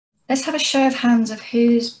Let's have a show of hands of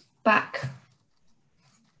who's back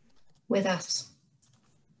with us.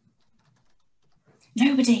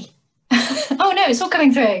 Nobody. Oh no, it's all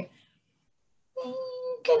coming through.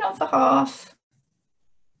 Get on for half.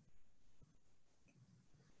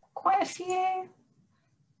 Quite a few.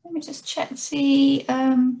 Let me just check and see.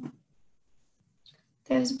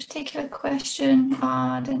 There's a particular question.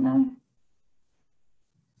 I don't know.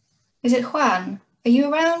 Is it Juan? Are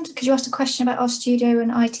you around? Because you asked a question about our studio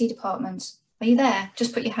and IT department. Are you there?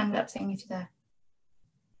 Just put your hand up thing if you're there.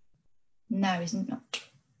 No, isn't not.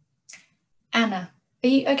 Anna, are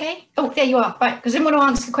you okay? Oh, there you are. Right, because I didn't want to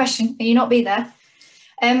answer the question. Will you not be there?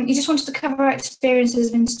 You just wanted to cover our experiences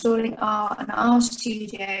of installing R and R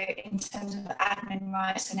studio in terms of admin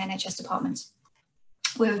rights and NHS departments.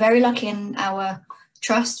 We were very lucky in our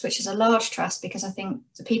trust, which is a large trust, because I think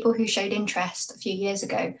the people who showed interest a few years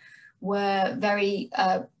ago were very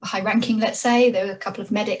high ranking, let's say. There were a couple of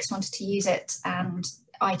medics wanted to use it and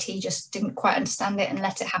IT just didn't quite understand it and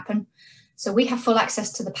let it happen. So we have full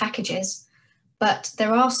access to the packages, but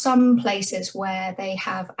there are some places where they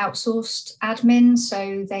have outsourced admin,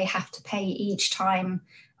 so they have to pay each time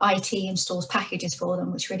IT installs packages for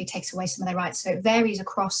them, which really takes away some of their rights. So it varies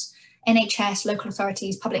across NHS, local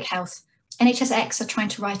authorities, public health. NHS-X are trying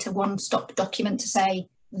to write a one-stop document to say,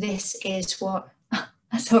 this is what,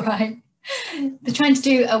 that's all right. They're trying to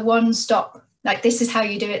do a one-stop, like this is how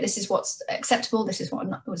you do it, this is what's acceptable, this is what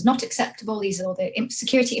was not acceptable, these are all the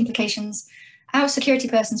security implications. Our security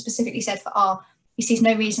person specifically said for R, he sees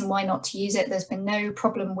no reason why not to use it. There's been no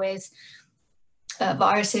problem with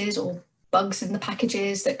viruses or bugs in the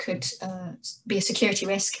packages that could be a security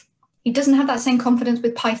risk. He doesn't have that same confidence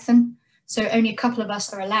with Python. So only a couple of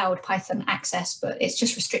us are allowed Python access, but it's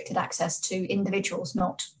just restricted access to individuals,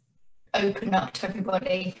 not open up to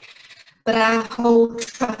everybody. But our whole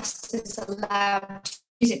trust is allowed to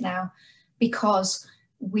use it now because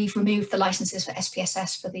we've removed the licenses for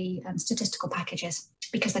SPSS for the statistical packages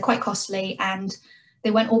because they're quite costly and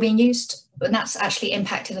they weren't all being used. And that's actually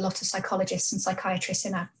impacted a lot of psychologists and psychiatrists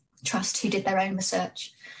in our trust who did their own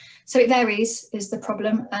research. So it varies is the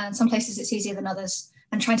problem. And some places it's easier than others.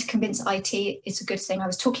 And trying to convince IT, it's a good thing. I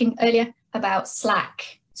was talking earlier about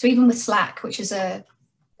Slack. So even with Slack, which is a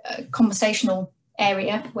conversational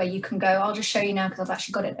area where you can go, I'll just show you now because I've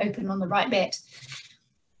actually got it open on the right bit.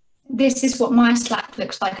 This is what my Slack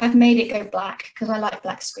looks like. I've made it go black because I like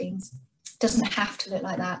black screens. It doesn't have to look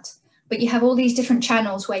like that. But you have all these different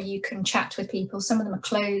channels where you can chat with people. Some of them are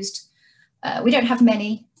closed. We don't have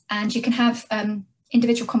many, and you can have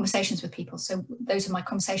individual conversations with people. So those are my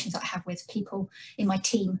conversations that I have with people in my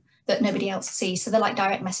team that nobody else sees. So they're like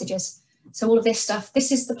direct messages. So all of this stuff,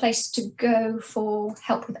 this is the place to go for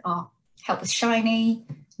help with R, help with Shiny,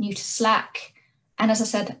 new to Slack. And as I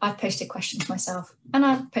said, I've posted questions myself and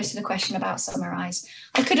I've posted a question about Summarize.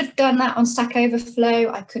 I could have done that on Stack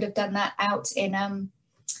Overflow. I could have done that out in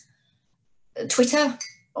Twitter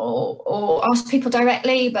or ask people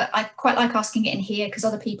directly, but I quite like asking it in here because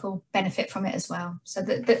other people benefit from it as well. So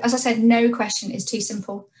as I said, no question is too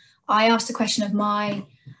simple. I asked a question of my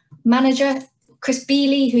manager, Chris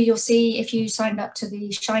Bealey, who you'll see if you signed up to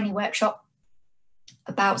the Shiny workshop,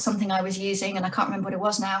 about something I was using, and I can't remember what it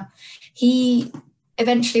was now. He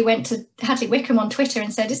eventually went to Hadley Wickham on Twitter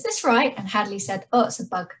and said, is this right? And Hadley said, oh, it's a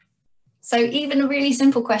bug. So even a really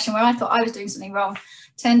simple question where I thought I was doing something wrong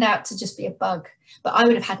turned out to just be a bug. But I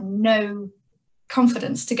would have had no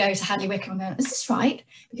confidence to go to Hadley Wickham and go, is this right?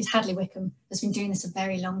 Because Hadley Wickham has been doing this a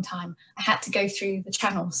very long time. I had to go through the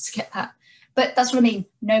channels to get that. But that's what I mean.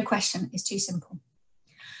 No question is too simple.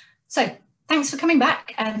 So thanks for coming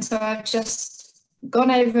back. And so I've just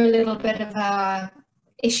gone over a little bit of our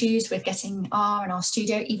issues with getting R and R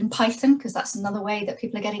Studio, even Python, because that's another way that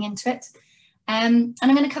people are getting into it. And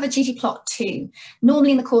I'm going to cover ggplot too.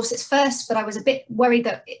 Normally in the course it's first, but I was a bit worried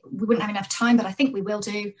that we wouldn't have enough time, but I think we will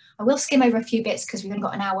do. I will skim over a few bits because we've only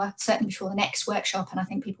got an hour, certainly before the next workshop, and I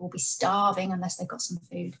think people will be starving unless they've got some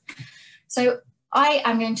food. So I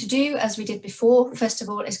am going to do, as we did before, first of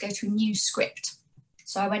all, is go to new script.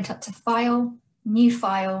 So I went up to File, New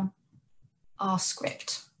File, R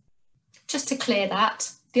script. Just to clear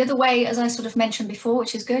that. The other way, as I sort of mentioned before,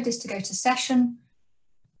 which is good, is to go to Session,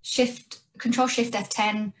 Control Shift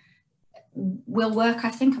F10 will work, I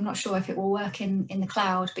think. I'm not sure if it will work in the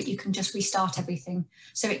cloud, but you can just restart everything.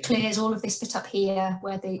 So it clears all of this bit up here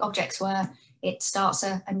where the objects were. It starts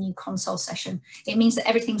a new console session. It means that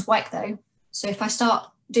everything's white though. So if I start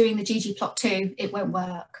doing the ggplot2, it won't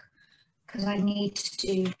work because I need to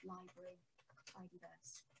do library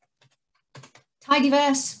tidyverse.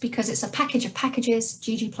 Tidyverse, because it's a package of packages,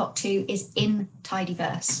 ggplot2 is in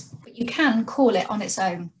tidyverse, but you can call it on its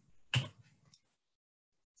own.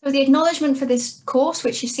 So the acknowledgement for this course,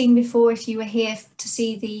 which you've seen before if you were here to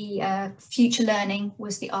see the future learning,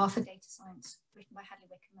 was the R for Data Science, written by Hadley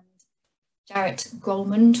Wickham and Jarrett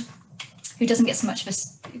Grolmund, who doesn't get so much of a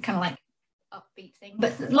kind of like upbeat thing,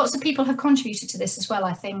 but lots of people have contributed to this as well.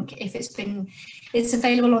 I think if it's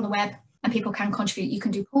available on the web and people can contribute, you can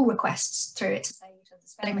do pull requests through it to say there's a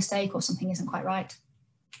spelling mistake or something isn't quite right.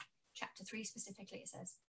 Chapter 3 specifically, it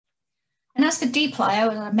says. And as for dplyr,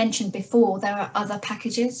 as I mentioned before, there are other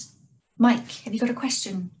packages. Mike, have you got a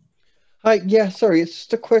question? Hi, yeah, sorry, it's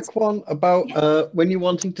just a quick one about when you're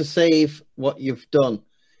wanting to save what you've done,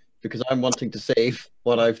 because I'm wanting to save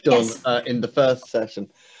what I've done in the first session.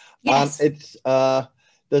 Yes. And it's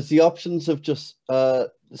there's the options of just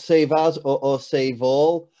save as or save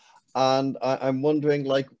all. And I'm wondering,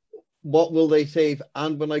 like, what will they save?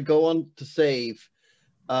 And when I go on to save,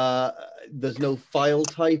 there's no file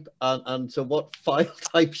type, and so what file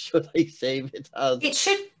type should I save it as?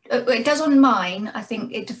 It does on mine. I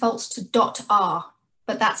think it defaults to .r,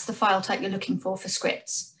 but that's the file type you're looking for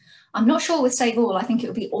scripts. I'm not sure with save all. I think it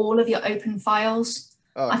would be all of your open files.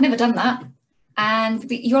 Oh. I've never done that. And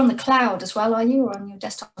you're on the cloud as well, are you, or on your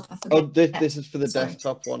desktop? Oh, this is for the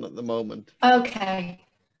desktop one at the moment. Okay.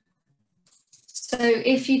 So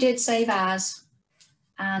if you did save as,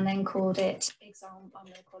 and then called it example, I'm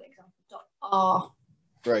going to call it example.r.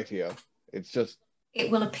 Right here. It's just... It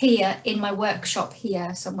will appear in my workshop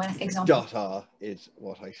here somewhere, example. .r is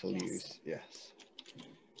what I shall use, yes.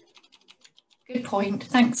 Good point,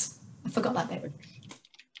 thanks. I forgot that bit.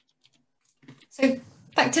 So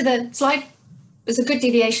back to the slide. It's a good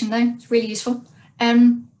deviation though, it's really useful.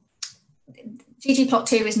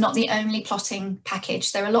 ggplot2 is not the only plotting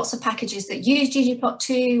package. There are lots of packages that use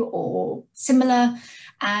ggplot2 or similar,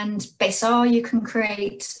 and base R you can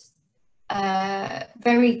create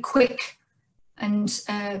very quick and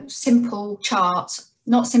simple charts,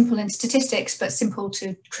 not simple in statistics, but simple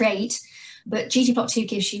to create. But ggplot2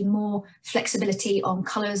 gives you more flexibility on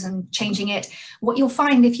colours and changing it. What you'll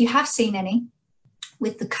find, if you have seen any,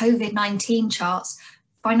 with the COVID-19 charts,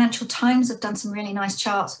 Financial Times have done some really nice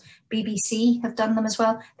charts. BBC have done them as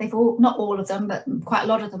well. They've all, not all of them, but quite a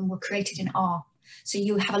lot of them were created in R. So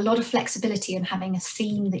you have a lot of flexibility in having a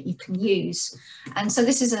theme that you can use. And so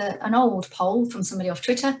this is an old poll from somebody off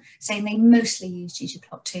Twitter saying they mostly use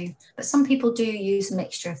ggplot2, but some people do use a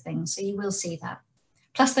mixture of things. So you will see that.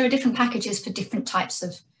 Plus there are different packages for different types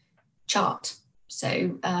of chart.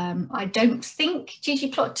 So I don't think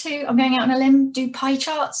ggplot2, I'm going out on a limb, do pie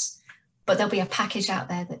charts, but there'll be a package out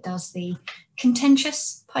there that does the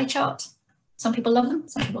contentious pie chart. Some people love them,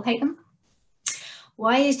 some people hate them.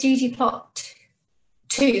 Why is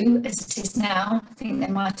ggplot2, as it is now, I think there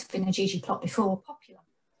might have been a ggplot before, popular?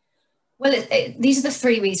 Well, these are the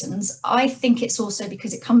three reasons. I think it's also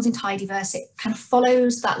because it comes in tidyverse. It kind of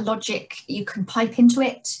follows that logic. You can pipe into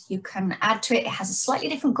it, you can add to it. It has a slightly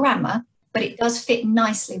different grammar, but it does fit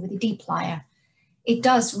nicely with the dplyr. It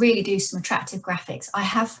does really do some attractive graphics. I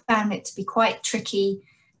have found it to be quite tricky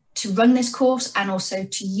to run this course and also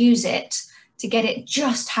to use it to get it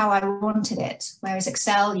just how I wanted it. Whereas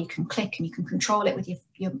Excel, you can click and you can control it with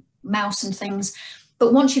your mouse and things.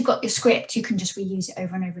 But once you've got your script, you can just reuse it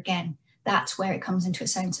over and over again. That's where it comes into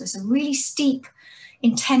its own. So it's a really steep,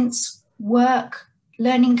 intense work,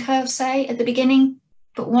 learning curve, say, at the beginning.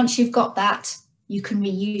 But once you've got that, you can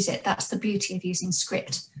reuse it. That's the beauty of using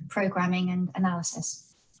script programming and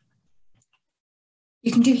analysis.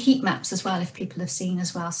 You can do heat maps as well, if people have seen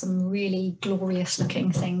as well, some really glorious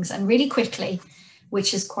looking things and really quickly,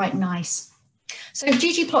 which is quite nice. So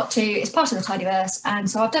ggplot2 is part of the tidyverse, and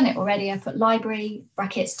so I've done it already. I put library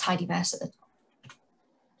brackets tidyverse at the top.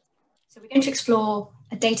 So we're going to explore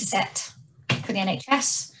a data set for the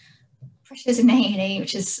NHS. Pressures in A&E,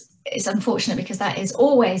 which is unfortunate because that is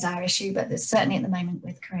always our issue, but there's certainly at the moment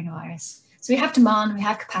with coronavirus. So we have demand, we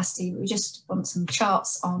have capacity, we just want some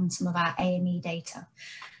charts on some of our A&E data.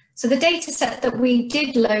 So the data set that we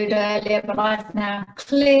did load earlier, but I've now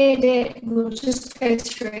cleared it, we'll just go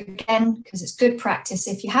through it again because it's good practice.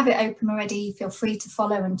 If you have it open already, feel free to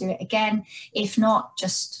follow and do it again. If not,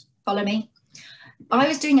 just follow me. I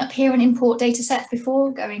was doing up here an import data set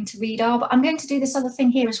before, going to readr, but I'm going to do this other thing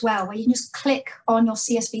here as well, where you can just click on your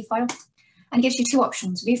CSV file and it gives you two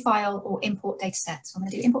options, view file or import data set. So I'm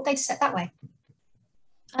going to do import data set that way.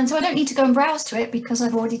 And so I don't need to go and browse to it because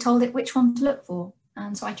I've already told it which one to look for.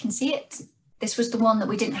 And so I can see it. This was the one that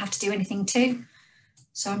we didn't have to do anything to.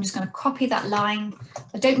 So I'm just going to copy that line.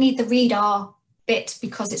 I don't need the readr bit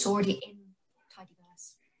because it's already in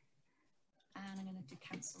tidyverse. And I'm going to do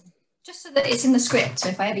cancel, just so that it's in the script. So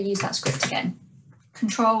if I ever use that script again,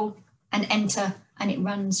 Control and Enter, and it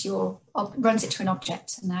runs it to an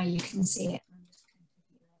object, and now you can see it.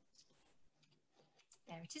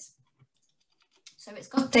 There it is. So it's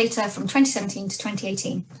got data from 2017 to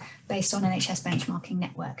 2018 based on NHS benchmarking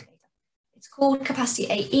network data. It's called Capacity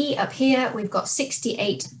AE. Up here, we've got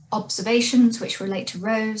 68 observations which relate to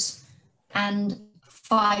rows and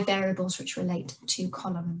 5 variables which relate to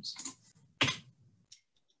columns.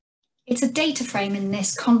 It's a data frame in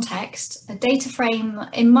this context. A data frame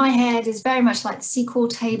in my head is very much like the SQL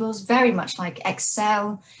tables, very much like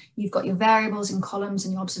Excel. You've got your variables in columns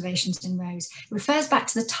and your observations in rows. It refers back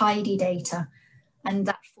to the tidy data and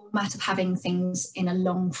that format of having things in a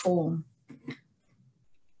long form.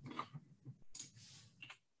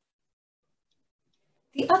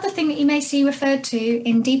 The other thing that you may see referred to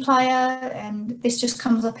in dplyr, and this just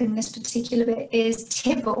comes up in this particular bit, is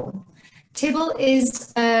Tibble. Tibble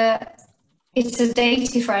is it's a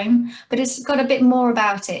data frame, but it's got a bit more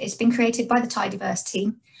about it. It's been created by the Tidyverse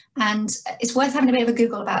team, and it's worth having a bit of a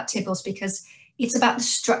Google about Tibbles because it's about the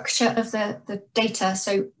structure of the data.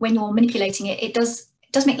 So when you're manipulating it, it does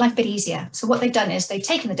make life a bit easier. So what they've done is they've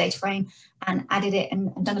taken the data frame and added it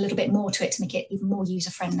and done a little bit more to it to make it even more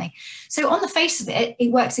user-friendly. So on the face of it,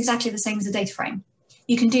 it works exactly the same as a data frame.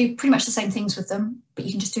 You can do pretty much the same things with them, but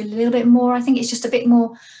you can just do a little bit more. I think it's just a bit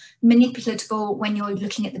more manipulatable when you're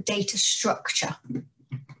looking at the data structure. And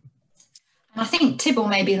I think Tibble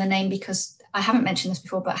may be the name because I haven't mentioned this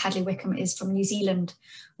before, but Hadley Wickham is from New Zealand,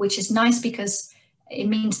 which is nice because it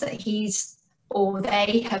means that he's or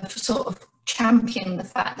they have sort of championed the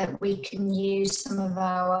fact that we can use some of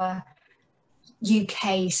our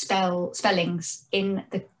UK spellings in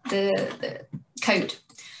the code.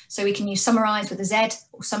 So we can use summarise with a Z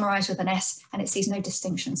or summarise with an S, and it sees no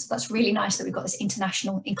distinction. So that's really nice that we've got this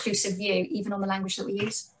international inclusive view, even on the language that we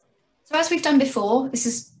use. So as we've done before, this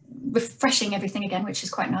is refreshing everything again, which is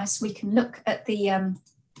quite nice. We can look at the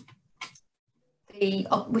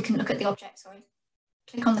object, sorry.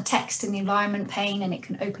 Click on the text in the environment pane, and it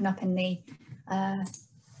can open up in the,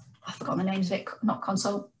 I've forgotten the names of it, not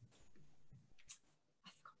console.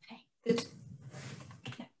 The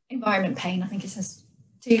environment pane, I think it says,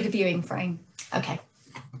 to the viewing frame. Okay.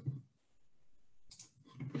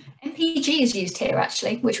 MPG is used here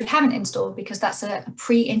actually, which we haven't installed because that's a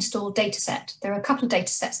pre-installed data set. There are a couple of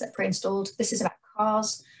data sets that are pre-installed. This is about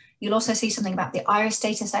cars. You'll also see something about the iris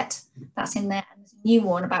data set that's in there. And there's a new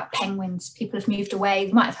one about penguins. People have moved away.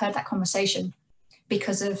 You might have heard that conversation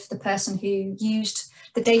because of the person who used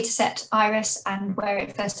the data set iris, and where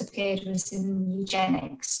it first appeared was in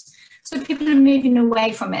eugenics. So people are moving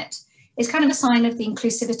away from it. It's kind of a sign of the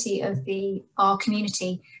inclusivity of the R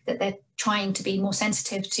community that they're trying to be more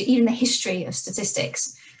sensitive to even the history of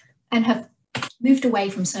statistics and have moved away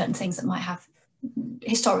from certain things that might have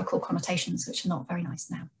historical connotations, which are not very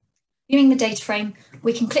nice now. Viewing the data frame,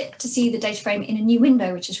 we can click to see the data frame in a new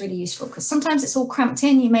window, which is really useful because sometimes it's all cramped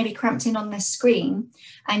in. You may be cramped in on this screen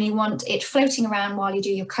and you want it floating around while you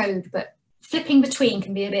do your code, but flipping between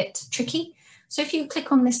can be a bit tricky. So if you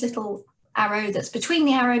click on this little arrow that's between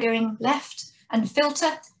the arrow going left and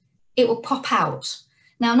filter, it will pop out.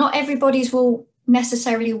 Now, not everybody's will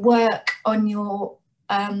necessarily work on your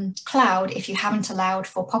cloud if you haven't allowed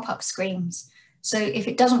for pop-up screens. So if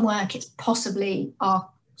it doesn't work, it's possibly our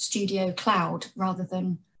Studio Cloud rather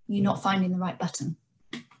than you not finding the right button.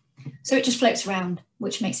 So it just floats around,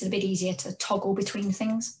 which makes it a bit easier to toggle between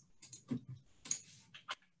things.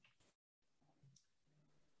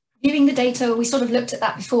 Viewing the data, we sort of looked at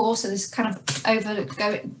that before, so there's kind of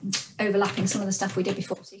overlapping some of the stuff we did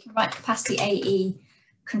before. So you can write capacity AE,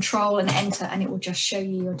 control and enter, and it will just show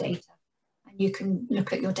you your data. And you can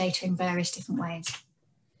look at your data in various different ways.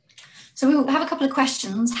 So we'll have a couple of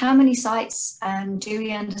questions. How many sites, and do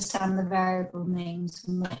we understand the variable names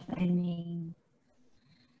and what they mean?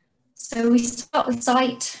 So we start with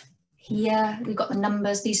site. Here we've got the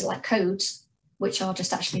numbers. These are like codes, which are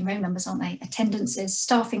just actually row numbers, aren't they? Attendances,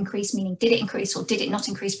 staff increase, meaning did it increase or did it not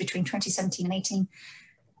increase between 2017 and 18?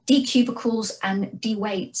 D cubicles and D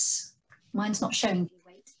weights. Mine's not showing D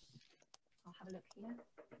weight. I'll have a look here.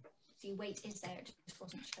 D weight is there, it just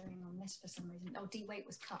wasn't showing on this for some reason. Oh, D weight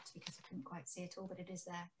was cut because I couldn't quite see it all, but it is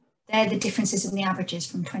there. They're the differences in the averages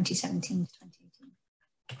from 2017 to 2018.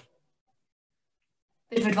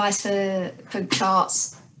 Bit of advice for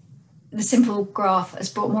charts. The simple graph has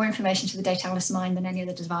brought more information to the data analyst's mind than any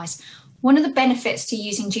other device. One of the benefits to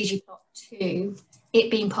using ggplot2,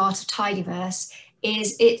 it being part of Tidyverse,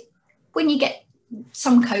 is when you get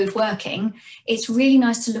some code working, it's really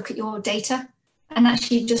nice to look at your data and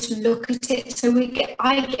actually just look at it. So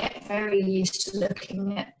I get very used to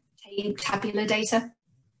looking at tabular data,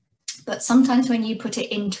 but sometimes when you put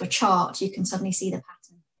it into a chart, you can suddenly see the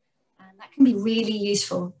pattern. And that can be really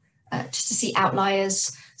useful just to see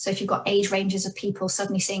outliers. So if you've got age ranges of people,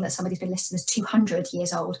 suddenly seeing that somebody's been listed as 200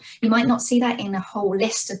 years old, you might not see that in a whole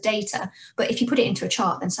list of data, but if you put it into a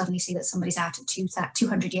chart, then suddenly see that somebody's out at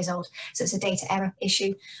 200 years old. So it's a data error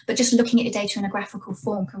issue. But just looking at your data in a graphical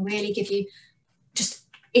form can really give you just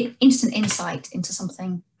instant insight into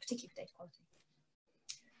something, particularly for data quality.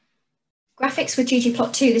 Graphics with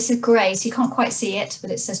ggplot2, this is grey, so you can't quite see it, but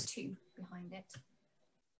it says 2 behind it.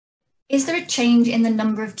 Is there a change in the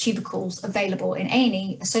number of cubicles available in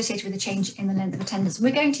A&E associated with a change in the length of attendance?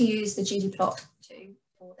 We're going to use the ggplot2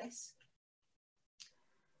 for this.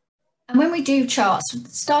 And when we do charts,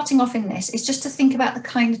 starting off in this is just to think about the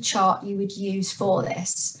kind of chart you would use for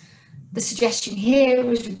this. The suggestion here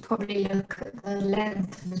is we probably look at the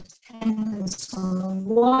length of attendance on the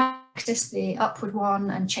y-axis, the upward one,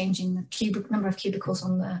 and changing the number of cubicles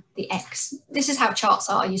on the x. This is how charts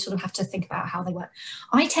are. You sort of have to think about how they work.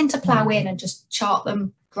 I tend to plough in and just chart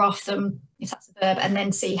them, graph them, if that's a verb, and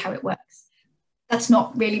then see how it works. That's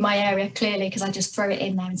not really my area, clearly, because I just throw it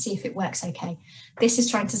in there and see if it works okay. This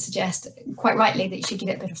is trying to suggest, quite rightly, that you should give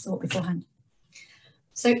it a bit of thought beforehand.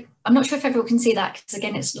 So I'm not sure if everyone can see that, because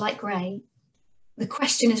again, it's light grey. The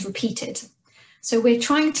question is repeated. So we're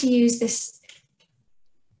trying to use this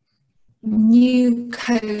new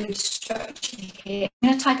code structure here. I'm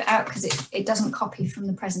going to type it out because it doesn't copy from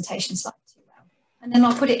the presentation slide too well. And then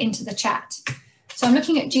I'll put it into the chat. So I'm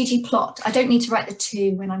looking at ggplot. I don't need to write the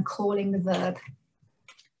 2 when I'm calling the verb,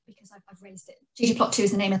 because I've raised it. ggplot2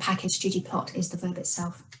 is the name of the package, ggplot is the verb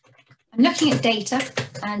itself. I'm looking at data,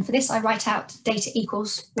 and for this I write out data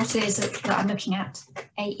equals what it is that I'm looking at,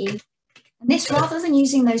 AE. And this, rather than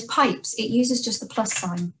using those pipes, it uses just the plus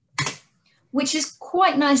sign, which is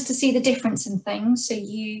quite nice to see the difference in things. So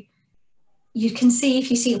you can see,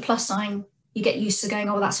 if you see a plus sign, you get used to going,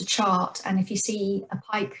 oh, that's a chart. And if you see a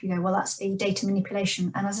pipe, you go, well, that's the data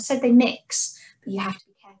manipulation. And as I said, they mix, but you have to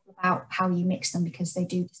be careful about how you mix them because they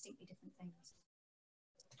do distinctly different things.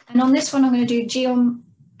 And on this one, I'm going to do geom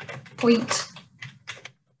point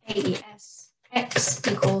AES x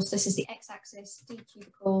equals, this is the x-axis, d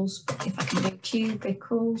cubicles, if I can do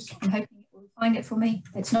cubicles, I'm hoping it will find it for me.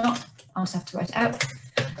 If it's not, I'll just have to write it out.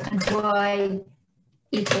 And y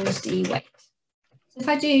equals d weight. So if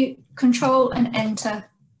I do control and enter,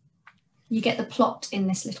 you get the plot in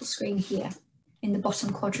this little screen here. In the bottom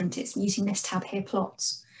quadrant, it's using this tab here,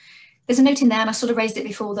 plots. There's a note in there, and I sort of raised it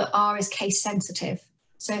before, that R is case sensitive.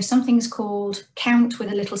 So if something's called count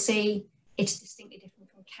with a little c, it's distinctly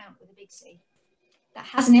different from count with a big C. That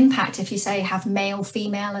has an impact if you say have male,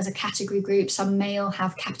 female as a category group. Some male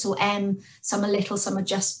have capital M, some are little, some are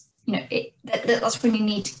just, you know, that's when you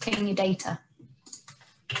need to clean your data.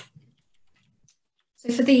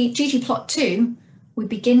 So for the ggplot2, we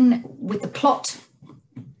begin with the plot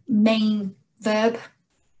main verb.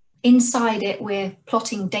 Inside it, we're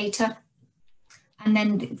plotting data. And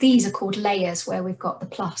then these are called layers, where we've got the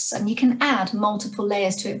plus, and you can add multiple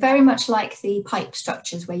layers to it, very much like the pipe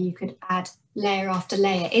structures where you could add layer after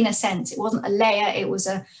layer. In a sense, it wasn't a layer, it was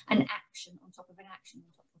an action on top of an action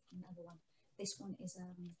on top of another one. This one is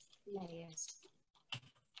layers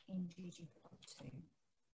in ggplot2.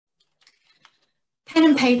 Pen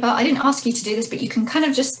and paper, I didn't ask you to do this, but you can kind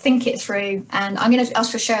of just think it through, and I'm going to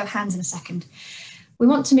ask for a show of hands in a second. We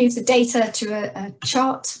want to move the data to a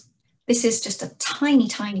chart. This is just a tiny,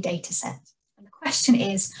 tiny data set. And the question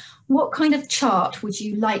is, what kind of chart would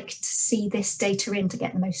you like to see this data in to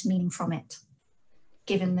get the most meaning from it?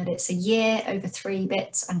 Given that it's a year over 3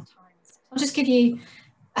 bits and times. I'll just give you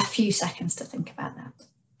a few seconds to think about that.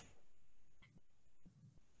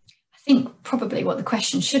 I think probably what the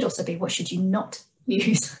question should also be, what should you not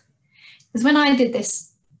use? Because when I did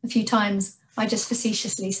this a few times, I just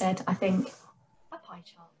facetiously said, I think, a pie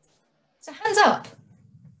chart. So hands up.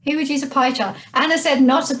 Who would use a pie chart? Anna said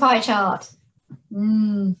not a pie chart.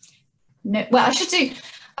 No, well, I should do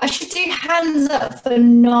hands up for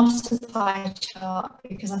not a pie chart,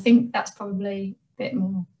 because I think that's probably a bit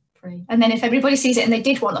more free. And then if everybody sees it and they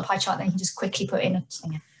did want a pie chart, then you can just quickly put in a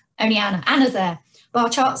thing. Only Anna. Anna's there. Bar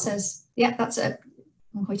chart says, yeah, that's a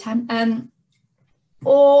 1.10.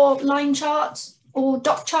 Or line chart or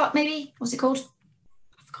dot chart, maybe. What's it called?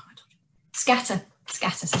 I forgot my dot. Scatter.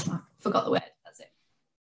 Scatter says Mark. Forgot the word.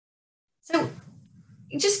 So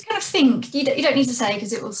just kind of think, you don't need to say,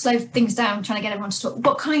 because it will slow things down trying to get everyone to talk,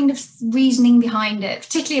 what kind of reasoning behind it,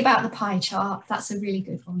 particularly about the pie chart. That's a really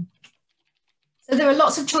good one. So there are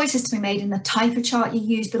lots of choices to be made in the type of chart you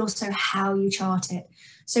use, but also how you chart it.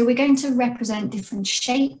 So we're going to represent different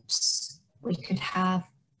shapes. We could have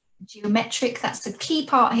geometric. That's the key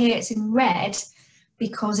part here. It's in red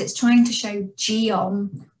because it's trying to show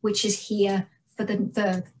geom, which is here for the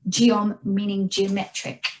verb. Geom meaning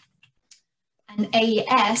geometric. And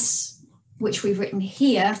AS, which we've written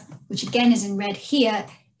here, which again is in red here,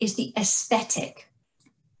 is the aesthetic.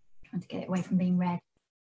 I'm trying to get it away from being red.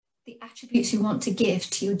 The attributes you want to give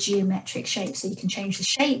to your geometric shape. So you can change the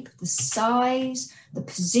shape, the size, the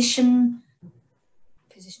position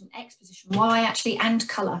X, position Y actually, and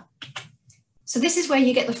color. So this is where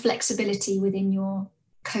you get the flexibility within your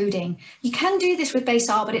coding. You can do this with base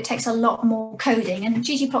R, but it takes a lot more coding. And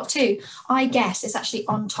ggplot2, I guess, is actually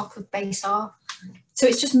on top of base R. So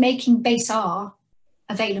it's just making base R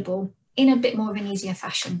available in a bit more of an easier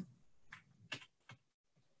fashion.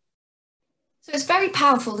 So it's very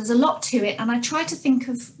powerful. There's a lot to it. And I try to think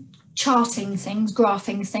of charting things,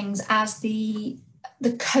 graphing things as the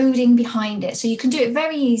coding behind it. So you can do it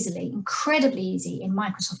very easily, incredibly easy in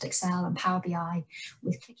Microsoft Excel and Power BI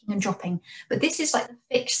with clicking and dropping. But this is like the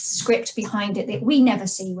fixed script behind it that we never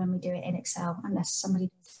see when we do it in Excel, unless somebody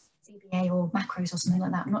does VBA or macros or something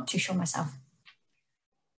like that. I'm not too sure myself.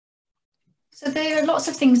 So there are lots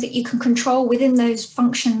of things that you can control within those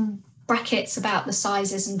function brackets about the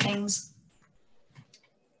sizes and things.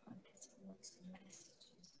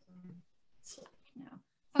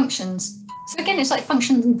 Functions. So again, it's like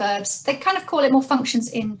functions and verbs. They kind of call it more functions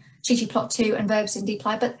in ggplot2 and verbs in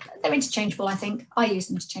dplyr, but they're interchangeable, I think. I use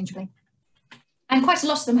them interchangeably. And quite a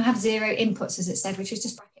lot of them have 0 inputs, as it said, which is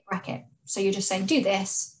just bracket, bracket. So you're just saying, do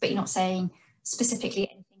this, but you're not saying specifically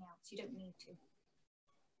anything else. You don't need to.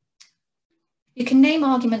 You can name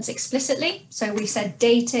arguments explicitly. So we said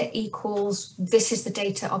data equals, this is the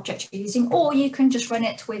data object you're using, or you can just run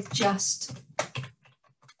it with just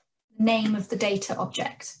name of the data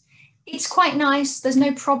object. It's quite nice. There's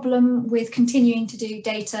no problem with continuing to do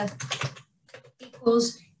data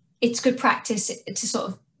equals. It's good practice to sort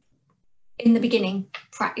of, in the beginning,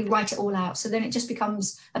 write it all out. So then it just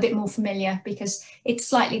becomes a bit more familiar because it's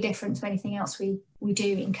slightly different to anything else we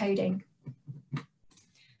do in coding.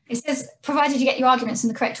 It says, provided you get your arguments in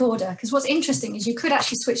the correct order, because what's interesting is you could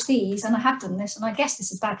actually switch these, and I have done this, and I guess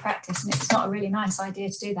this is bad practice, and it's not a really nice idea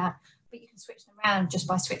to do that, but you can switch them around just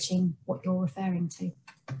by switching what you're referring to.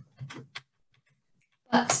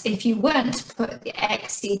 But if you weren't to put the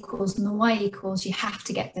x equals and the y equals, you have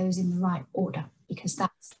to get those in the right order, because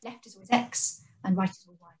that's left is always x and right is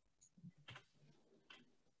always y.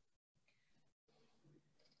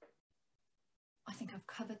 I think I've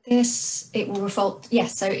covered this. It will default,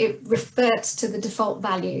 yes, so it reverts to the default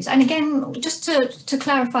values. And again, just to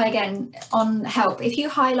clarify again on help, if you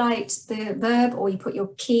highlight the verb or you put your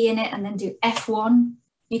key in it and then do F1,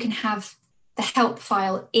 you can have the help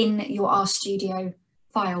file in your RStudio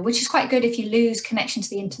file, which is quite good if you lose connection to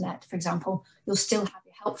the internet, for example. You'll still have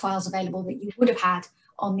your help files available that you would have had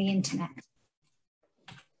on the internet.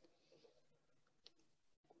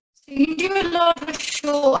 So you do a lot of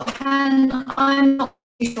shorthand. I'm not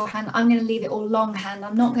doing shorthand. I'm going to leave it all longhand.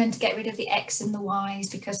 I'm not going to get rid of the X and the Y's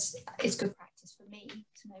because it's good practice for me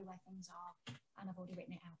to know where things are, and I've already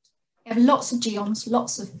written it out. You have lots of geoms,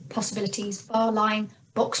 lots of possibilities, bar line,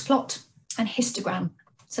 box plot, and histogram.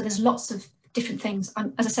 So there's lots of different things.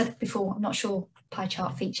 As I said before, I'm not sure pie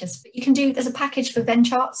chart features, but you can do, there's a package for Venn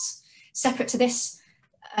charts separate to this.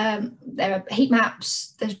 There are heat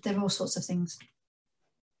maps, there are all sorts of things.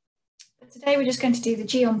 But today we're just going to do the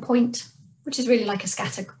geom point, which is really like a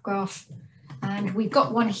scatter graph. And we've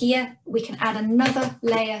got one here. We can add another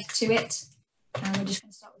layer to it. And we're just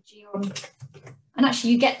going to start with geom. And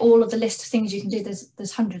actually you get all of the list of things you can do.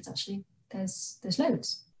 There's hundreds actually. There's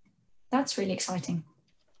loads. That's really exciting.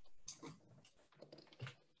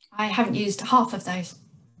 I haven't used half of those.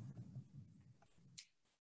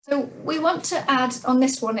 So we want to add on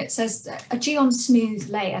this one, it says a geom smooth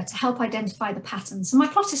layer to help identify the patterns. So my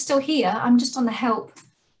plot is still here. I'm just on the help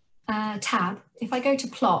tab. If I go to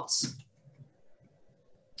plots,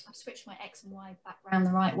 I've switched my X and Y back around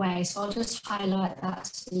the right way. So I'll just highlight that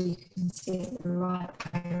so you can see it the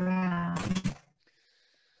right way around.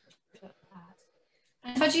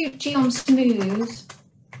 And if I do geom smooth,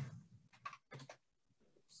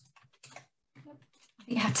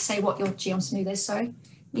 you have to say what your geom smooth is, sorry.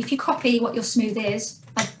 If you copy what your smooth is,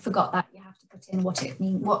 I forgot that, you have to put in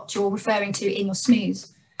what you're referring to in your smooth.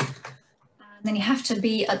 And then you have to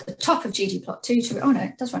be at the top of ggplot2 to, oh no,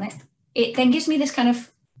 it does run it. It then gives me this kind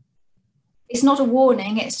of, it's not a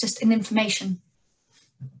warning, it's just an information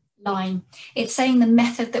line. It's saying the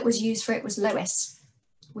method that was used for it was Lewis,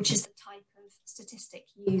 which is the type of statistic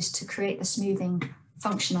used to create the smoothing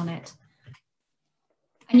function on it.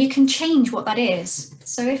 And you can change what that is.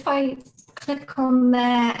 So if I click on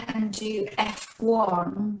there and do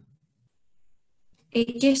F1,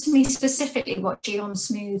 it gives me specifically what Geon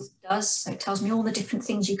Smooth does. So it tells me all the different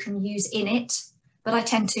things you can use in it. But I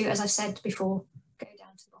tend to, as I've said before, go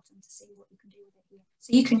down to the bottom to see what you can do with it here.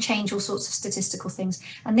 So you can change all sorts of statistical things.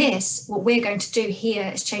 And this, what we're going to do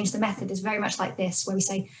here is change the method, is very much like this, where we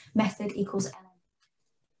say method equals ln.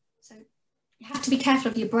 So you have to be careful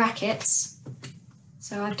of your brackets.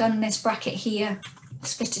 So I've done this bracket here,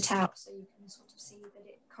 split it out so you can sort of see that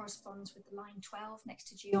it corresponds with the line 12 next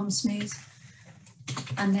to Geon Smooth.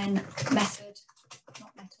 And then method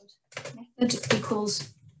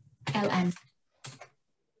equals ln.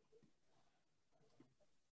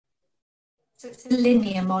 So it's a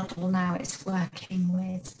linear model now it's working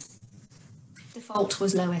with. Default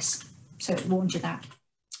was lowest, so it warned you about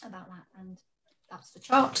that, and that's the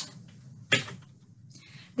chart.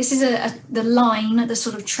 This is the line, the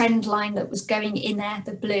sort of trend line that was going in there,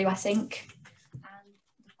 the blue, I think. And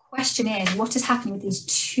the question is, what is happening with these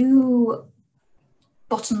two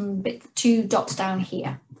dots down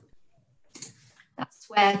here? That's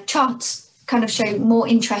where charts kind of show more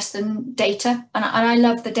interest than data. And I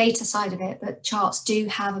love the data side of it, but charts do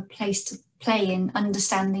have a place to play in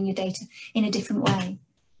understanding your data in a different way.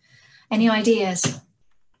 Any ideas?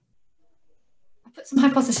 I put some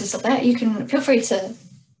hypotheses up there. You can feel free to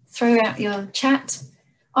throw out your chat.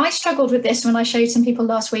 I struggled with this when I showed some people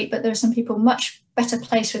last week, but there are some people much better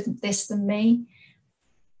placed with this than me.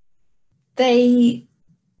 They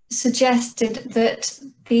suggested that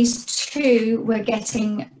these two were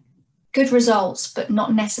getting good results, but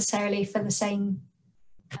not necessarily for the same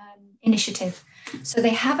initiative. So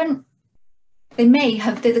they may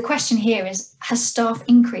have, the question here is, has staff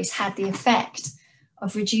increase had the effect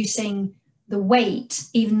of reducing the weight,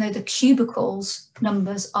 even though the cubicles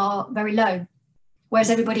numbers are very low? Whereas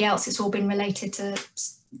everybody else, it's all been related to,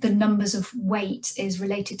 the numbers of weight is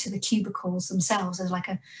related to the cubicles themselves as like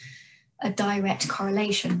a direct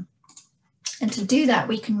correlation. And to do that,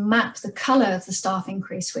 we can map the colour of the staff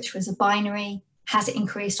increase, which was a binary, has it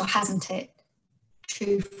increased or hasn't it?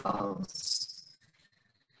 True, false.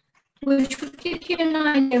 Which would give you an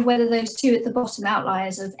idea of whether those two at the bottom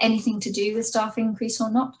outliers have anything to do with staff increase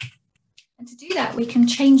or not. And to do that, we can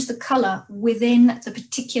change the colour within the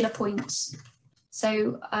particular points.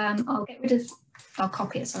 So I'll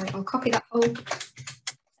copy that whole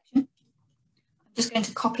section. I'm just going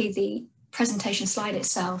to copy the presentation slide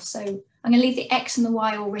itself. So I'm going to leave the X and the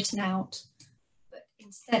Y all written out, but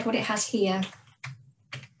instead what it has here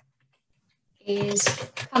is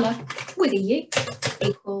colour with a U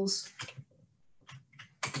equals,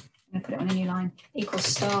 I'm going to put it on a new line, equals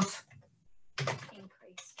staff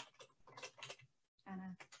increase. And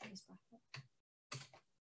a close bracket.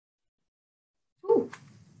 Ooh.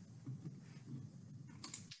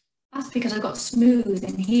 That's because I got smooth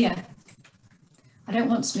in here. I don't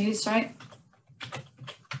want smooths, right?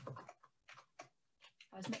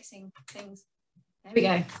 I was mixing things. There we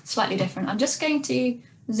go, slightly different. I'm just going to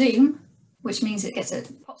zoom, which means it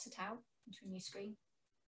pops it out into a new screen.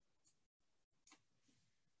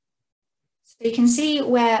 So you can see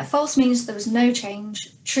where false means there was no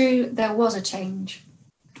change, true, there was a change.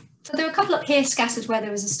 So there are a couple up here scattered where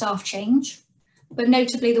there was a staff change, but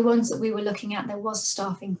notably the ones that we were looking at, there was a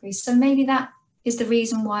staff increase. So maybe that is the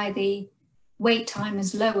reason why the wait time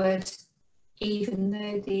is lowered, even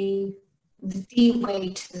though the D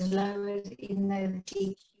weight is lowered, even though the D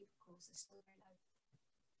cubicles are still very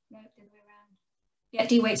low. No, the other way around. Yeah,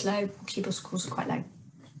 D weight's low, cubicles are quite low.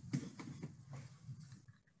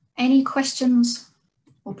 Any questions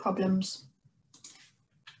or problems?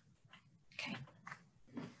 Okay.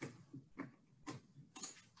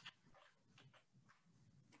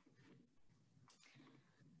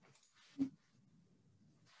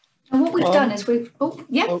 And what we've done is we've,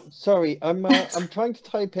 Oh, sorry, I'm trying to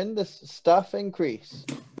type in this staff increase,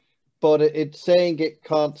 but it's saying it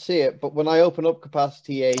can't see it. But when I open up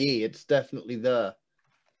capacity AE, it's definitely there.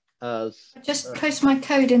 As just post my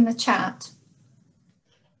code in the chat.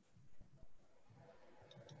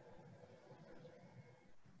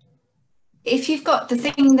 If you've got the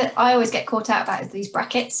thing that I always get caught out about is these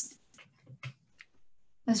brackets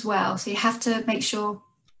as well. So you have to make sure.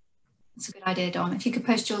 That's a good idea, Don. If you could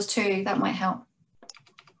post yours too, that might help.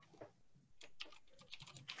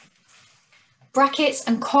 Brackets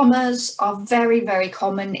and commas are very, very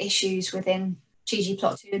common issues within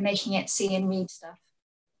ggplot2 and making it see and read stuff.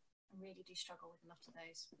 I really do struggle with a lot of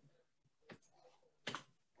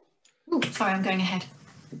those. Ooh, sorry, I'm going ahead.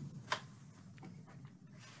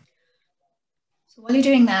 So while you're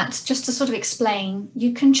doing that, just to sort of explain,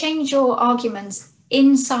 you can change your arguments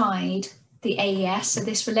inside the AES, so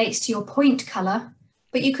this relates to your point colour,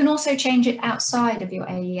 but you can also change it outside of your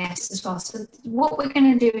AES as well. So what we're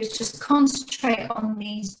going to do is just concentrate on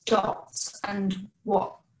these dots and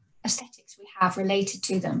what aesthetics we have related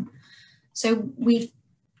to them. So we've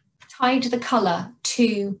tied the colour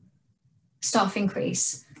to staff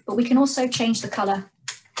increase, but we can also change the colour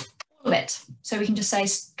of it. So we can just say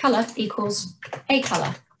colour equals a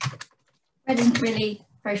colour. Red isn't really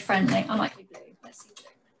very friendly. I like blue. Let's see blue.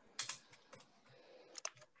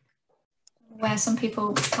 Where some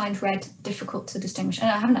people find red difficult to distinguish. And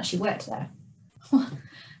I haven't actually worked there.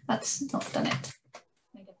 That's not done it.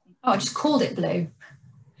 Oh, I just called it blue.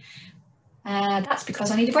 That's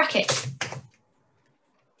because I need a bracket.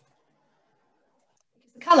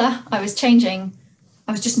 The colour I was changing,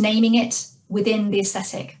 I was just naming it within the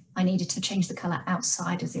aesthetic. I needed to change the colour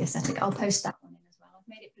outside of the aesthetic. I'll post that one in as well. I've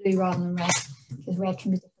made it blue rather than red because red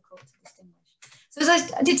can be difficult to distinguish. So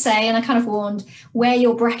as I did say, and I kind of warned, where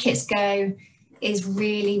your brackets go is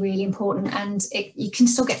really, really important, and you can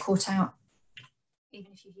still get caught out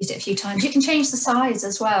even if you've used it a few times. You can change the size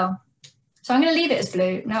as well. So I'm going to leave it as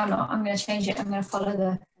blue. No, I'm not. I'm going to change it. I'm going to follow the...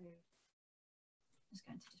 I'm just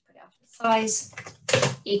going to just put it after the size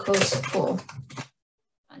equals 4.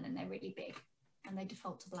 And then they're really big and they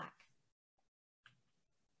default to black.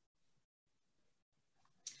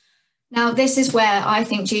 Now, this is where I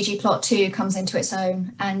think ggplot2 comes into its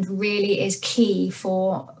own and really is key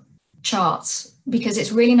for charts, because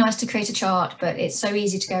it's really nice to create a chart, but it's so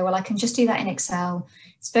easy to go, well, I can just do that in Excel.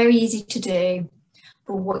 It's very easy to do.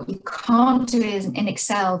 But what you can't do is in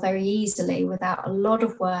Excel very easily without a lot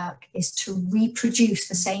of work is to reproduce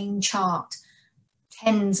the same chart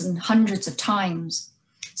tens and hundreds of times.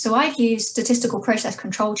 So I've used statistical process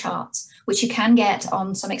control charts, which you can get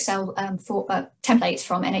on some Excel templates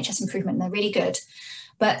from NHS Improvement, and they're really good.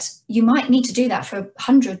 But you might need to do that for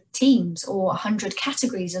 100 teams or 100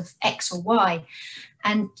 categories of X or Y.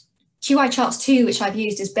 And QI Charts 2, which I've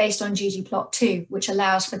used, is based on ggplot2, which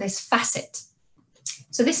allows for this facet.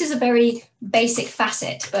 So this is a very basic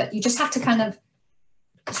facet, but you just have to kind of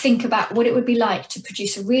think about what it would be like to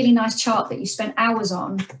produce a really nice chart that you spent hours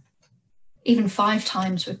on. Even 5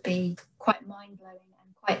 times would be quite mind-blowing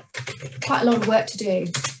and quite a lot of work to do.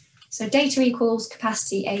 So data equals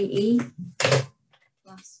capacity AE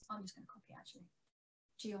plus, I'm just going to copy actually,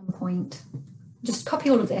 G on point. Just copy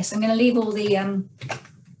all of this. I'm going to leave all the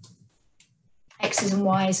X's and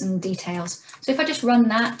Y's and details. So if I just run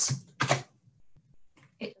that,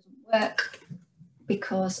 it doesn't work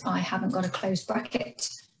because I haven't got a closed bracket.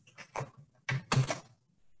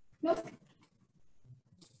 Nope.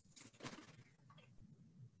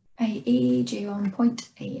 AE, G on point,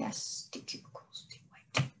 AES, DQ equals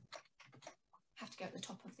wait. Have to go at the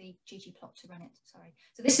top of the ggplot to run it, sorry.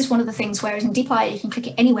 So this is one of the things, whereas in dplyr you can click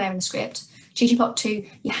it anywhere in the script, ggplot2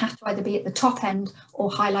 you have to either be at the top end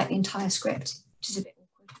or highlight the entire script, which is a bit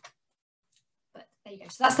awkward. But there you go,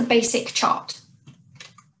 so that's the basic chart.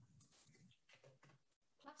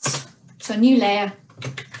 Plus, so a new layer,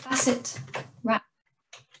 facet, wrap,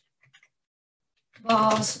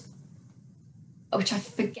 bars, which I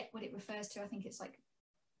forget what it refers to. I think it's like,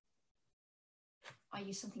 I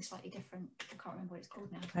use something slightly different. I can't remember what it's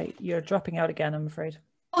called now. Hey, you're dropping out again, I'm afraid.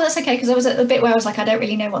 Oh, that's okay, because I was at the bit where I was like, I don't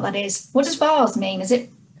really know what that is. What does vars mean? Is it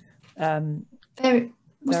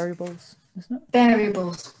variables, isn't it?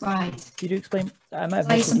 Variables, right. Did you explain? I might have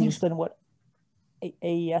missed you explain what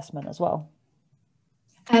AES meant as well.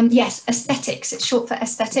 Yes, aesthetics. It's short for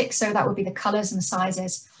aesthetics, so that would be the colours and the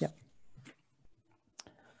sizes. Yep.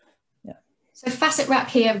 So facet wrap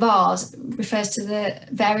here, vars, refers to the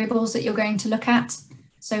variables that you're going to look at.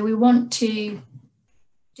 So we want to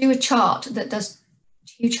do a chart that does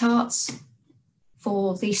 2 charts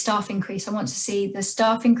for the staff increase. I want to see the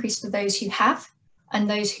staff increase for those who have and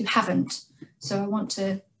those who haven't. So I want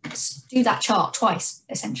to do that chart twice,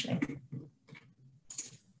 essentially.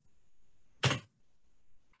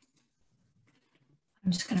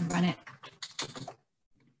 I'm just going to run it.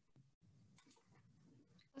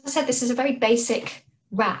 As I said, this is a very basic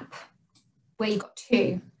wrap where you've got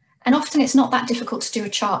 2. And often it's not that difficult to do a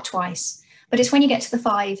chart twice, but it's when you get to the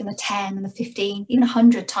 5 and the 10 and the 15, even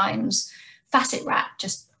 100 times, facet wrap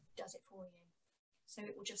just does it for you. So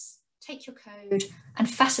it will just take your code and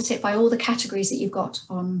facet it by all the categories that you've got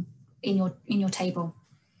on in your table.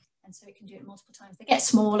 And so it can do it multiple times. They get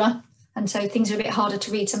smaller, and so things are a bit harder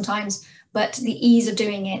to read sometimes, but the ease of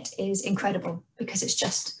doing it is incredible because it's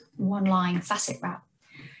just one line facet wrap.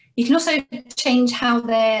 You can also change how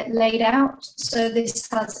they're laid out. So this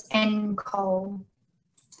has encol.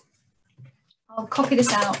 I'll copy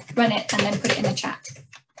this out, run it, and then put it in the chat.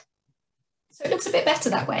 So it looks a bit better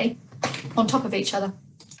that way. on top of each other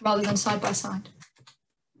rather than side by side.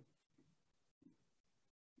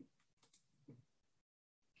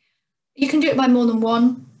 You can do it by more than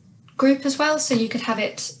one group as well. So you could have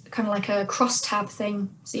it kind of like a cross-tab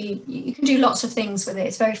thing. So you can do lots of things with it.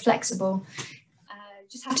 It's very flexible.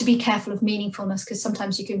 Just have to be careful of meaningfulness, because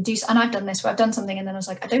sometimes you can do, and I've done this where I've done something and then I was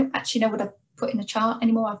like, I don't actually know what I've put in a chart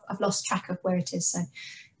anymore. I've lost track of where it is. So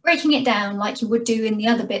breaking it down like you would do in the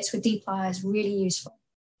other bits with dplyr is really useful.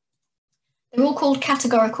 They're all called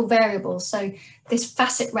categorical variables. So this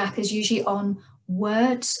facet wrap is usually on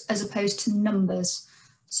words as opposed to numbers.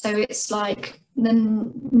 So it's like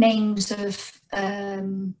the names of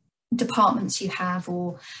departments you have,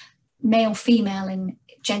 or male, female in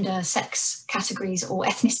gender, sex categories, or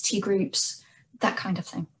ethnicity groups, that kind of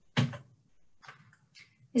thing.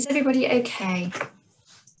 Is everybody okay?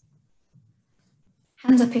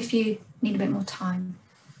 Hands up if you need a bit more time,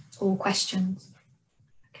 or questions.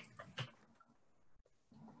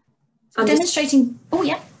 So demonstrating, oh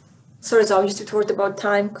yeah. Sorry, so I'm just worried about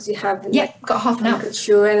time, because you have got half an hour. And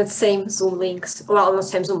it's same Zoom links. Well, not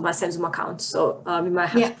same Zoom, but same Zoom account. So we might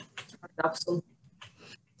have to turn it up soon.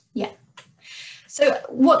 Yeah. So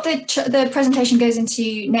what the presentation goes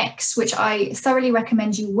into next, which I thoroughly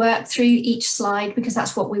recommend you work through each slide, because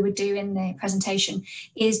that's what we would do in the presentation,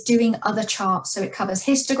 is doing other charts. So it covers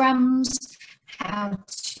histograms, how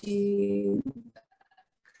to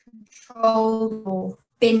control or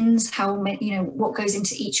bins, how many, what goes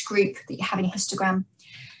into each group that you have in a histogram,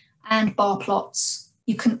 and bar plots.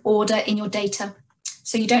 You can order in your data.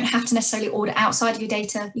 So you don't have to necessarily order outside of your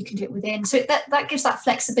data, you can do it within. So that gives that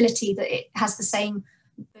flexibility, that it has the same,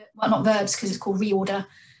 well, not verbs because it's called reorder,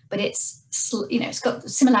 but it's, it's got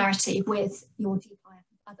similarity with your dplyr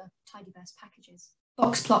and other tidyverse packages.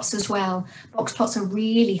 Box plots as well. Box plots are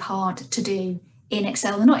really hard to do in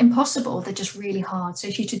Excel. They're not impossible, they're just really hard. So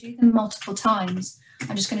if you to do them multiple times,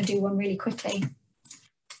 I'm just going to do one really quickly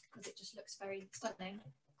because it just looks very stunning.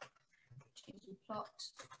 Plot,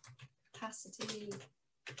 opacity,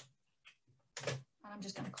 and I'm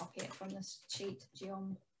just going to copy it from this sheet,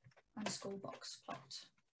 geom_box plot,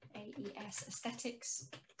 AES aesthetics,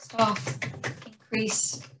 staff,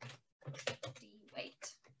 increase, D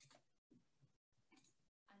weight.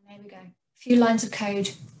 And there we go. A few lines of code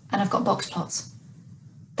and I've got box plots.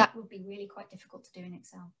 That would be really quite difficult to do in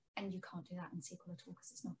Excel, and you can't do that in SQL at all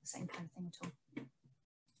because it's not the same kind of thing at all.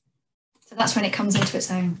 So that's when it comes into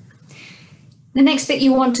its own. The next bit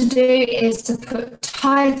you want to do is to put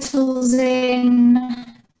titles in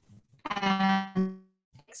and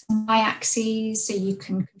X and Y axes, so you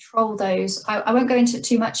can control those. I won't go into it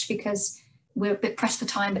too much because we're a bit pressed for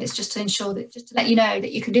time, but it's just to ensure that, just to let you know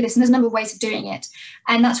that you can do this. And there's a number of ways of doing it.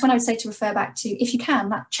 And that's when I would say to refer back to, if you can,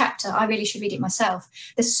 that chapter. I really should read it myself.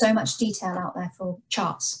 There's so much detail out there for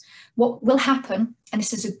charts. What will happen, and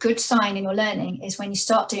this is a good sign in your learning, is when you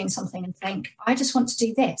start doing something and think, I just want to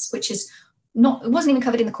do this, which is not, it wasn't even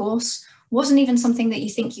covered in the course, wasn't even something that you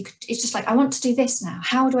think you could, it's just like, I want to do this now.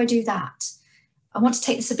 How do I do that? I want to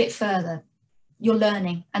take this a bit further. You're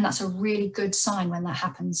learning, and that's a really good sign when that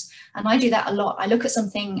happens. And I do that a lot. I look at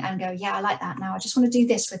something and go, yeah, I like that now. I just want to do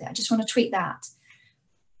this with it. I just want to tweak that.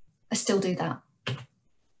 I still do that.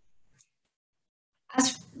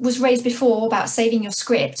 As was raised before about saving your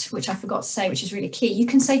script, which I forgot to say, which is really key, you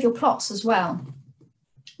can save your plots as well.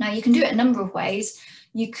 Now you can do it a number of ways.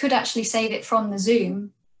 You could actually save it from the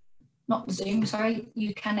Zoom, not the Zoom, sorry.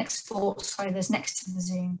 You can export, sorry, there's next to the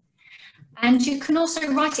Zoom. And you can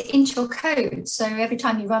also write it into your code. So every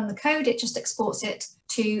time you run the code, it just exports it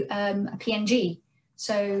to a PNG.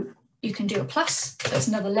 So you can do a plus, so it's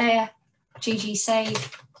another layer, GG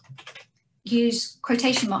save, use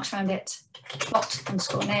quotation marks around it,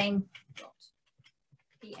 plot_name,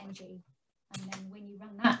 .png. And then when you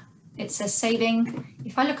run that, it says saving.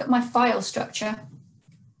 If I look at my file structure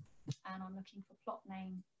and I'm looking for plot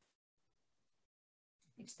name,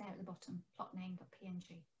 it's there at the bottom, plot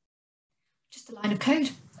name.png. Just a line of code,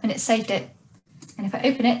 and it saved it. And if I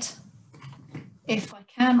open it, if I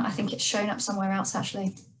can, I think it's shown up somewhere else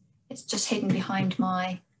actually. It's just hidden behind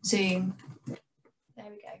my Zoom. There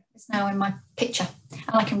we go. It's now in my picture,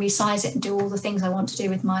 and I can resize it and do all the things I want to do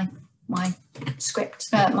with my script,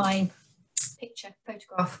 my picture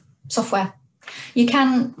photograph software. You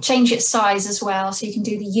can change its size as well, so you can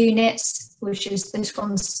do the units, which is this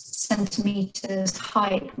one's centimeters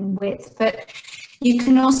height and width, but you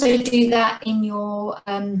can also do that in your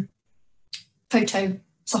photo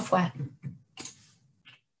software.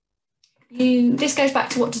 This goes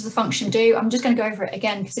back to what does the function do. I'm just going to go over it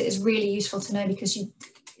again because it is really useful to know, because it's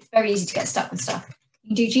very easy to get stuck with stuff.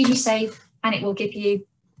 You can do GG save and it will give you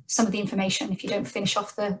some of the information. If you don't finish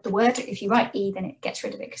off the word, if you write E, then it gets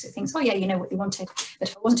rid of it because it thinks, oh yeah, you know what you wanted. But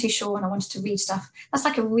if I wasn't too sure and I wanted to read stuff, that's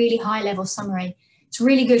like a really high level summary. It's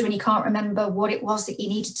really good when you can't remember what it was that you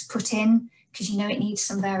needed to put in because you know it needs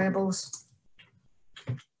some variables.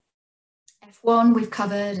 F1 we've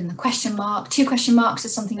covered, and the question mark. 2 question marks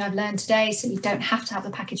is something I've learned today, so you don't have to have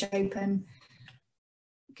the package open.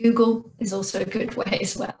 Google is also a good way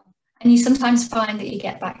as well. And you sometimes find that you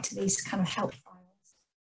get back to these kind of help files.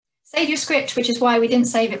 Save your script, which is why we didn't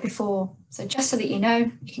save it before. So just so that you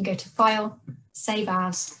know, you can go to File, Save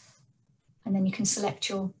As, and then you can select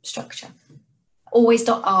your structure. Always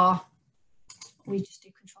 .r, we just do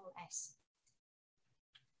Control-S.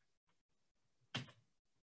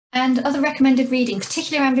 And other recommended reading,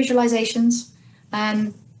 particularly around visualizations.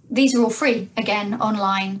 These are all free, again,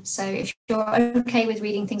 online. So if you're okay with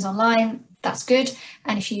reading things online, that's good.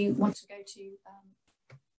 And if you want to go to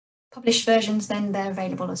published versions, then they're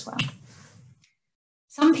available as well.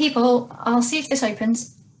 Some people, I'll see if this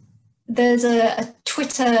opens. There's a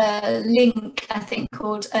Twitter link, I think,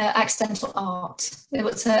 called Accidental Art.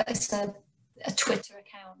 It's a Twitter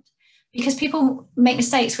account. Because people make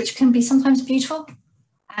mistakes, which can be sometimes beautiful.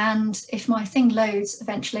 And if my thing loads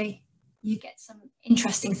eventually, you get some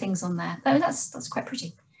interesting things on there. That's quite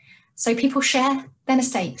pretty. So people share their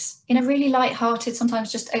mistakes in a really light-hearted,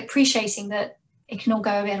 sometimes just appreciating that it can all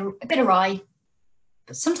go a bit awry,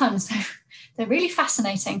 but sometimes they're really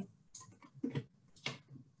fascinating.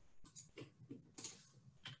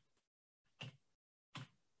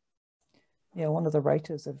 Yeah, one of the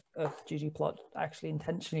writers of ggplot actually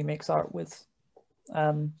intentionally makes art with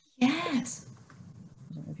yes.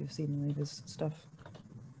 I don't know if you've seen any of his stuff.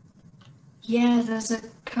 Yeah, there's a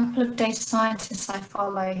couple of data scientists I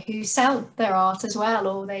follow who sell their art as well,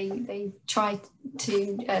 or they try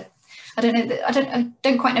to. I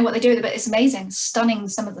don't quite know what they do with it, but it's amazing, it's stunning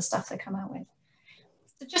some of the stuff they come out with.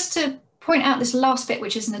 So just to point out this last bit,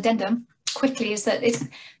 which is an addendum, quickly, is that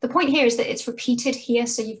the point here is that it's repeated here.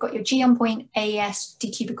 So you've got your G on point, AES, D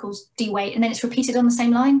cube equals D weight, and then it's repeated on the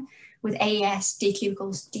same line with AES, D cube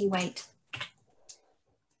equals D weight.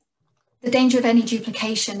 The danger of any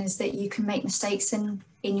duplication is that you can make mistakes in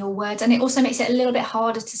your words, and it also makes it a little bit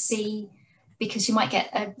harder to see because you might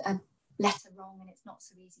get a letter wrong and it's not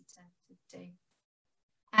so easy to do.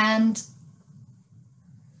 And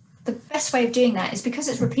the best way of doing that is, because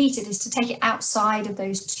it's repeated, is to take it outside of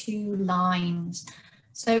those 2 lines.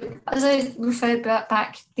 So as I referred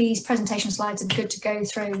back, these presentation slides are good to go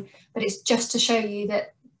through, but it's just to show you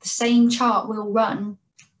that the same chart will run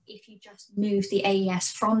if you just move the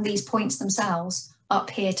AES from these points themselves up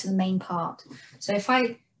here to the main part. So if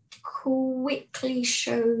I quickly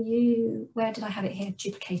show you, where did I have it here?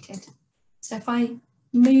 Duplicated. So if I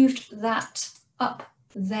moved that up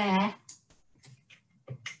there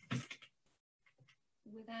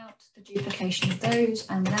without the duplication of those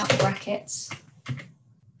and without the brackets,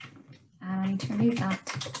 and I need to remove that.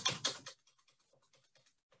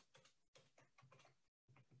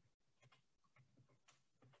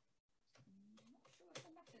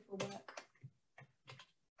 Will work.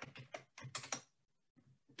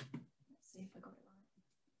 Let's see if I got it right.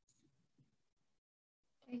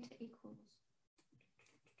 Data equals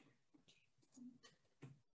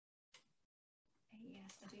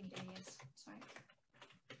AES. I do need AES. Sorry.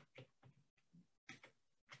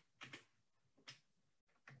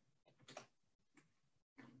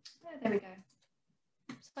 There we go.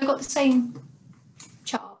 So I got the same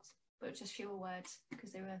chart, but just fewer words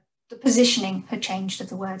because the positioning had changed of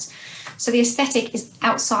the words. So the aesthetic is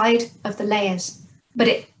outside of the layers, but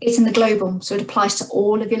it's in the global, so it applies to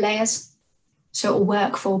all of your layers. So it will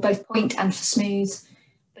work for both point and for smooth.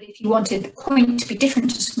 But if you wanted point to be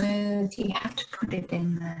different to smooth, you have to put it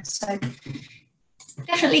in there. So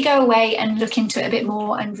definitely go away and look into it a bit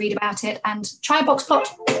more and read about it, and try a box plot,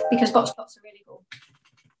 because box plots are really cool.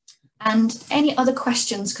 And any other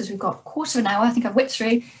questions, because we've got a quarter of an hour, I think I've whipped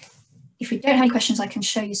through. If we don't have any questions, I can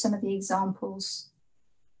show you some of the examples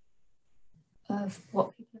of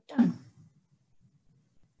what people have done.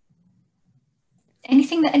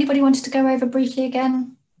 Anything that anybody wanted to go over briefly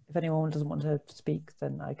again? If anyone doesn't want to speak,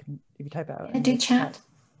 then I can, if you type it out. Yeah, do chat.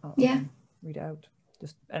 Yeah. Read it out.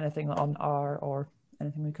 Just anything on R or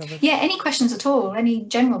anything we covered. Yeah, any questions at all, any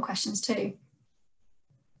general questions too.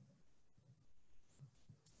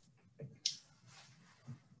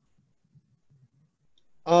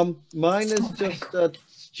 Mine is just a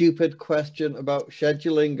stupid question about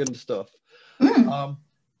scheduling and stuff.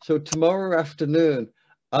 So tomorrow afternoon,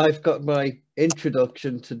 I've got my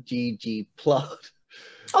introduction to ggplot.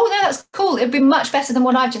 Oh, no, that's cool. It'd be much better than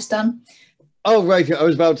what I've just done. Oh, right. I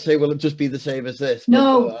was about to say, will it just be the same as this?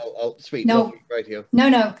 No. I'll sweet. No. Lovely, right here.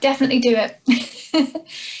 No, definitely do it.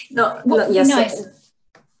 No, what would yes. be nice?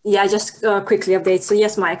 Yeah, just quickly update. So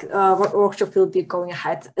yes, Mike, workshop will be going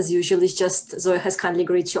ahead as usual. It's just Zoe has kindly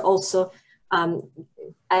agreed to also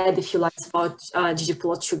add a few lines about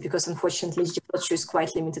ggplot2, because unfortunately ggplot2 is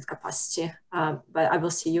quite limited capacity. But I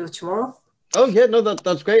will see you tomorrow. Oh yeah, no,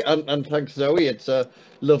 that's great, and thanks, Zoe. It's a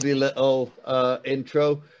lovely little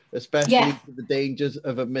intro, especially to the dangers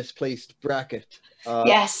of a misplaced bracket.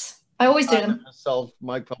 Yes, I always do them. Solve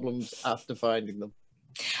my problems after finding them.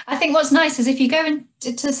 I think what's nice is if you go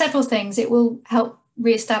into several things, it will help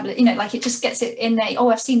re-establish, you know, like it just gets it in there. Oh,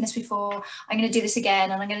 I've seen this before, I'm going to do this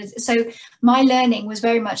again, and I'm going to. So my learning was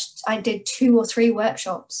very much, I did 2 or 3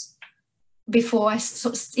 workshops before I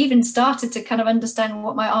sort of even started to kind of understand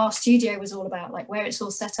what my R studio was all about, like where it's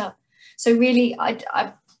all set up. So really,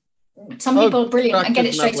 some people are brilliant and get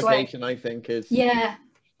it straight away. I think is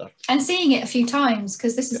and seeing it a few times,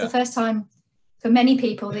 because this is the first time for many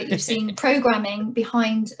people that you've seen programming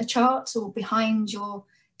behind a chart or behind your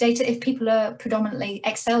data. If people are predominantly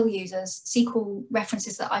Excel users, SQL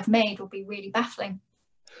references that I've made will be really baffling.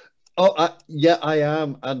 Oh, yeah, I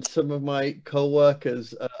am. And some of my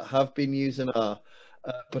co-workers have been using R,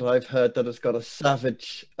 but I've heard that it's got a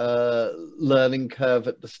savage learning curve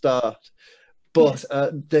at the start. But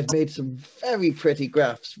they've made some very pretty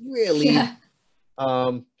graphs, really. Yeah.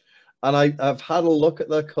 And I've had a look at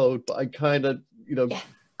their code, but I kind of,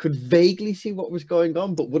 could vaguely see what was going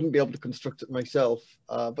on, but wouldn't be able to construct it myself.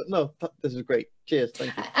 But no, this is great. Cheers,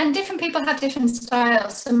 thank you. And different people have different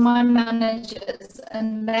styles. So my managers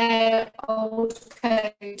and their old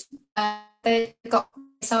code, they've got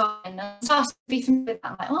base R, and I started to be familiar with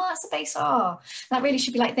that. I'm like, oh, that's a base R. That really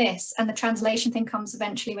should be like this. And the translation thing comes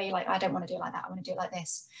eventually where you're like, I don't want to do it like that. I want to do it like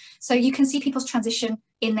this. So you can see people's transition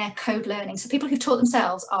in their code learning. So people who've taught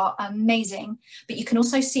themselves are amazing, but you can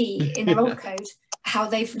also see in their old code how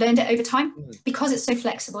they've learned it over time, because it's so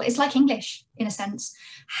flexible. It's like English in a sense,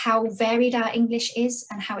 how varied our English is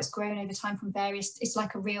and how it's grown over time from various, it's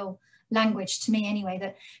like a real language to me anyway,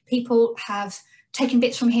 that people have taken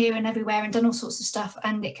bits from here and everywhere and done all sorts of stuff,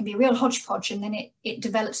 and it can be a real hodgepodge, and then it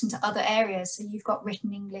develops into other areas. So you've got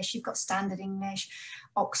written English, you've got standard English,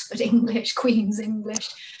 Oxford English, Queen's English,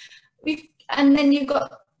 and then you've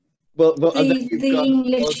got the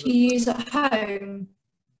English you use at home.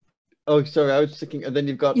 Oh, sorry, I was thinking, and then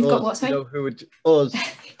you've got us, what, sorry? Who would us,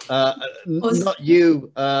 not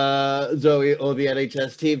you, Zoe, or the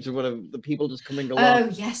NHS teams, or whatever, the people just coming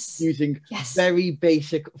along, using very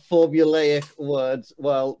basic formulaic words,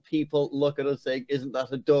 while people look at us saying, "Isn't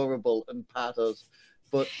that adorable?" and pat us.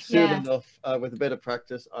 But soon enough, with a bit of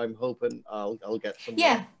practice, I'm hoping I'll get some.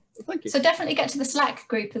 Yeah. Well, thank you. So definitely get to the Slack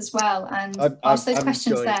group as well and ask those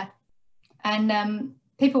questions there, and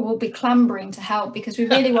people will be clambering to help, because we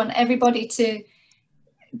really want everybody to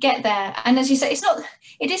get there. And as you say,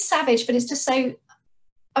 it is savage, but it's just so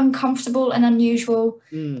uncomfortable and unusual.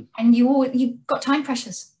 And you've got time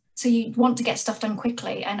pressures. So you want to get stuff done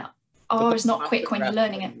quickly, and R is not quick when you're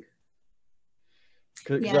learning it.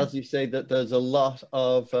 Because as you say, that there's a lot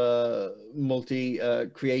of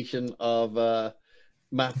creation of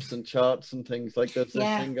maps and charts and things like this.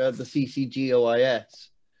 This thing, the CCGOIS.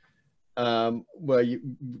 Where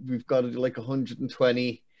we've got like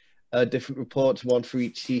 120 different reports, one for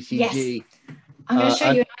each CCG. Yes. I'm going to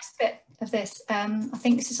show you a nice bit of this. I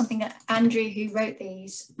think this is something that Andrew, who wrote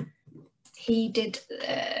these, he did.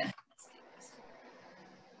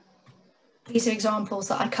 These are examples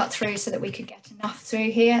that I cut through so that we could get enough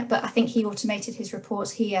through here, but I think he automated his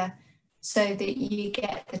reports here so that you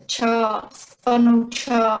get the charts, funnel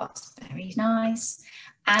charts, very nice,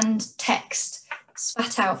 and text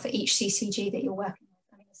spat out for each CCG that you're working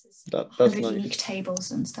with. I mean, this is 100 nice. Unique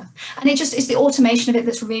tables and stuff. And it's the automation of it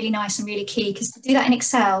that's really nice and really key, because to do that in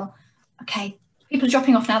Excel, okay, people are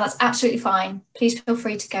dropping off now, that's absolutely fine. Please feel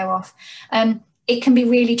free to go off. It can be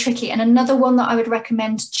really tricky. And another one that I would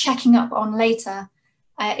recommend checking up on later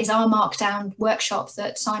is our Markdown workshop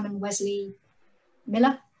that Simon Wesley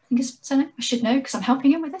Miller, I think his surname, I should know because I'm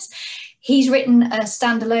helping him with this. He's written a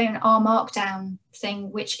standalone R Markdown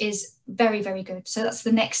thing, which is very, very good. So that's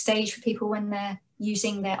the next stage for people when they're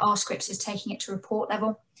using their R scripts, is taking it to report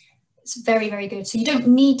level. It's very, very good. So you don't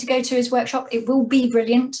need to go to his workshop. It will be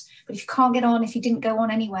brilliant. But if you can't get on, if you didn't go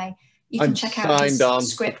on anyway, you can check out his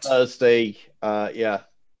script. Thursday,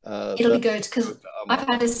 it'll be good, because I've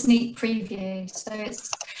had a sneak preview. So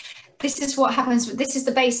this is what happens. This is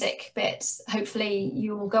the basic bit. Hopefully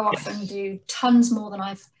you will go off and do tons more than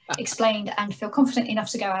I've explained and feel confident enough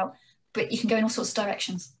to go out. But you can go in all sorts of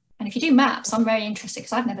directions. And if you do maps, I'm very interested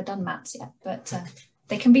because I've never done maps yet, but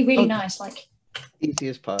they can be really nice, like easy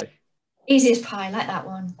as pie. Easy as pie, like that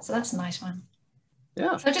one. So that's a nice one.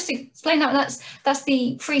 Yeah. So just to explain that, that's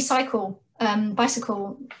the free cycle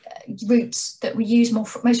bicycle routes that we use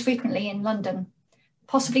most frequently in London.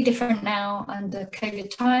 Possibly different now under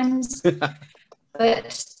COVID times,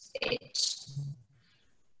 but it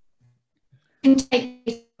can take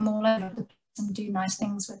them all over the place and do nice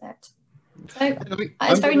things with it. So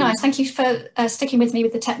it's very nice. Thank you for sticking with me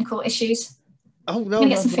with the technical issues. Oh no, I'm gonna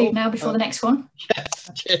get some food now before the next one. Yes,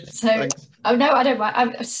 cheers. So, Thanks. oh no, I don't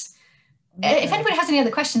mind. If anybody has any other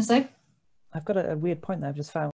questions though. I've got a weird point that I've just found.